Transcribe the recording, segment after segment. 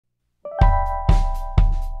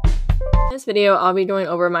In this video, I'll be going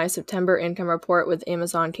over my September income report with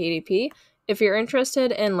Amazon KDP. If you're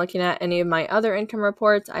interested in looking at any of my other income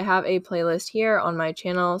reports, I have a playlist here on my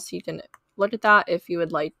channel, so you can look at that if you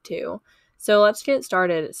would like to. So let's get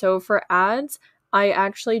started. So for ads, I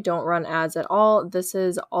actually don't run ads at all. This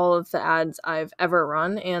is all of the ads I've ever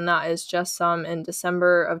run, and that is just some in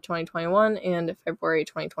December of 2021 and February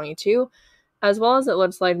 2022. As well as it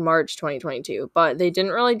looks like March 2022, but they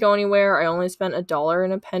didn't really go anywhere. I only spent $1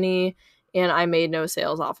 and a penny, and I made no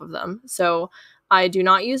sales off of them. So I do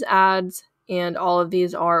not use ads, and all of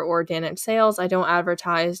these are organic sales. I don't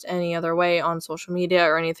advertise any other way on social media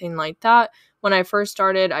or anything like that. When I first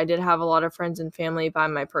started, I did have a lot of friends and family buy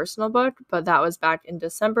my personal book, but that was back in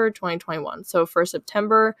December 2021. So for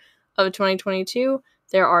September of 2022,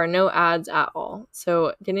 there are no ads at all.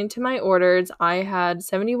 So getting to my orders, I had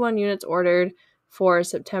 71 units ordered for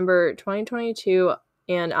September 2022,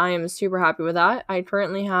 and I am super happy with that. I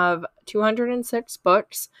currently have 206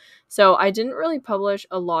 books. So I didn't really publish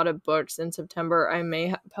a lot of books in September. I may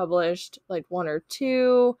have published like one or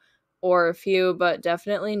two or a few, but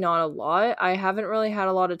definitely not a lot. I haven't really had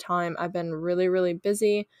a lot of time. I've been really, really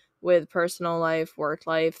busy with personal life, work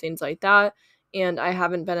life, things like that, and I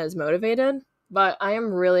haven't been as motivated. But I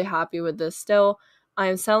am really happy with this still. I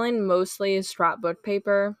am selling mostly scrapbook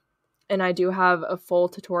paper, and I do have a full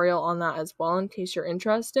tutorial on that as well in case you're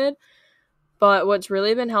interested. But what's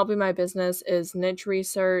really been helping my business is niche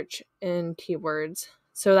research and keywords.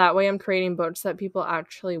 So that way I'm creating books that people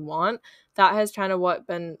actually want. That has kind of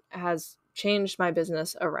has changed my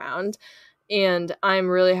business around. And I'm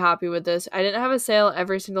really happy with this. I didn't have a sale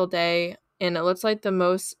every single day, and it looks like the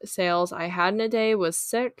most sales I had in a day was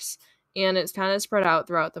 6. And it's kind of spread out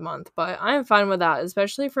throughout the month, but I'm fine with that,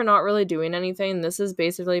 especially for not really doing anything. This is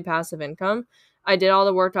basically passive income. I did all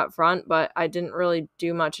the work up front, but I didn't really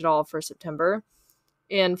do much at all for September.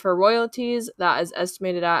 And for royalties, that is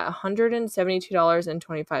estimated at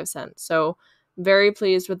 $172.25. So very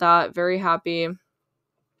pleased with that, very happy.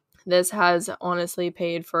 This has honestly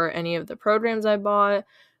paid for any of the programs I bought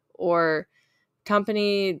or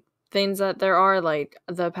company things that there are, like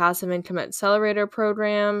the Passive Income Accelerator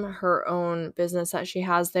program, her own business that she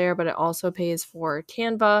has there, but it also pays for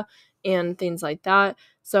Canva and things like that.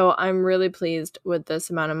 So I'm really pleased with this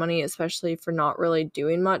amount of money, especially for not really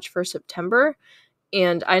doing much for September.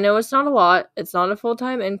 And I know it's not a lot. It's not a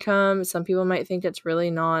full-time income. Some people might think it's really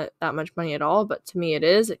not that much money at all, but to me it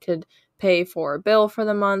is. It could pay for a bill for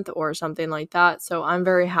the month or something like that. So I'm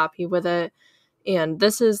very happy with it. And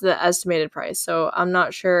this is the estimated price. So I'm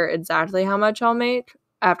not sure exactly how much I'll make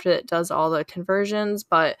after it does all the conversions,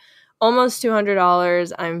 but almost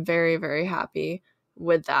 $200. I'm very, very happy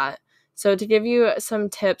with that. So to give you some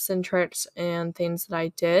tips and tricks and things that I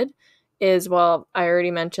did is, well, I already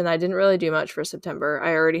mentioned I didn't really do much for September.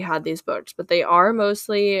 I already had these books, but they are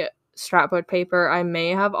mostly scrapbook paper. I may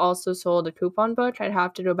have also sold a coupon book. I'd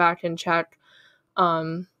have to go back and check.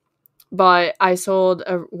 But I sold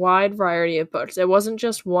a wide variety of books. It wasn't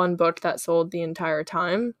just one book that sold the entire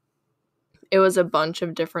time. It was a bunch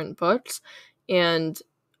of different books, and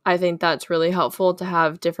I think that's really helpful to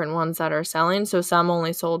have different ones that are selling. So some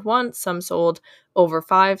only sold once, some sold over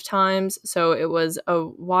 5 times. So it was a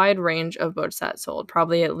wide range of books that sold,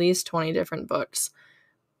 probably at least 20 different books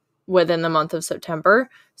within the month of September.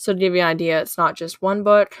 So to give you an idea, it's not just one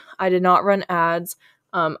book. I did not run ads.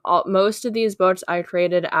 Most of these books I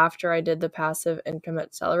created after I did the Passive Income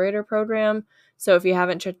Accelerator program. So if you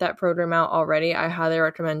haven't checked that program out already, I highly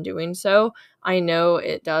recommend doing so. I know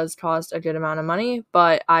it does cost a good amount of money,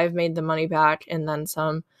 but I've made the money back and then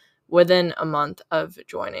some within a month of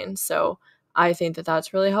joining. So I think that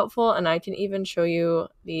that's really helpful, and I can even show you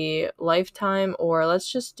the lifetime, or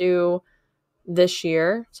let's just do this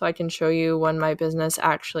year so I can show you when my business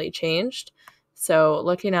actually changed. So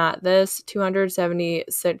looking at this,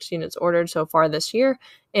 276 units ordered so far this year,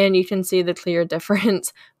 and you can see the clear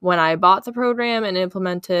difference when I bought the program and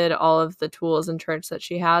implemented all of the tools and tricks that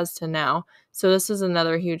she has to now. So this is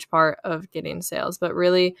another huge part of getting sales, but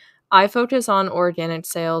really I focus on organic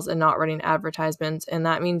sales and not running advertisements, and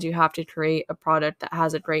that means you have to create a product that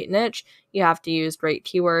has a great niche. You have to use great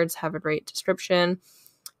keywords, have a great description.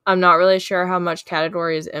 I'm not really sure how much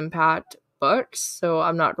categories impact books, so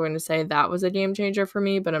I'm not going to say that was a game changer for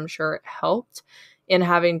me, but I'm sure it helped in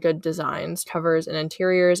having good designs, covers, and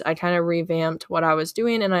interiors. I kind of revamped what I was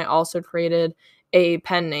doing, and I also created a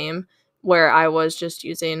pen name where I was just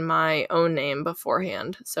using my own name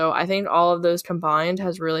beforehand. So I think all of those combined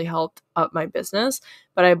has really helped up my business.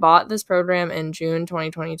 But I bought this program in June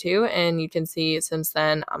 2022, and you can see since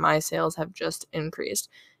then my sales have just increased.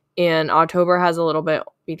 And October has a little bit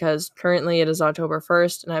because currently it is October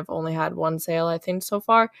 1st and I've only had one sale, I think, so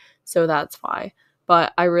far. So that's why.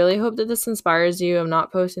 But I really hope that this inspires you. I'm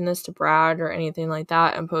not posting this to brag or anything like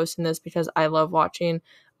that. I'm posting this because I love watching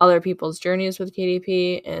other people's journeys with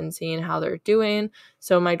KDP and seeing how they're doing.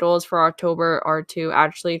 So my goals for October are to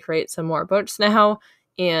actually create some more books now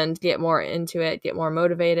and get more into it, get more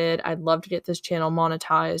motivated. I'd love to get this channel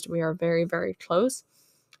monetized. We are very, very close.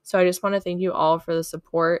 So I just want to thank you all for the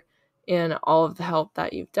support and all of the help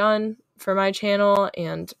that you've done for my channel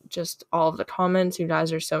and just all of the comments. You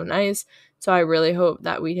guys are so nice. So I really hope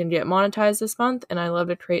that we can get monetized this month, and I love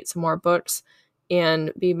to create some more books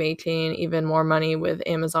and be making even more money with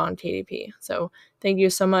Amazon KDP. So thank you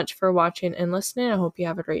so much for watching and listening. I hope you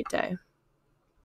have a great day.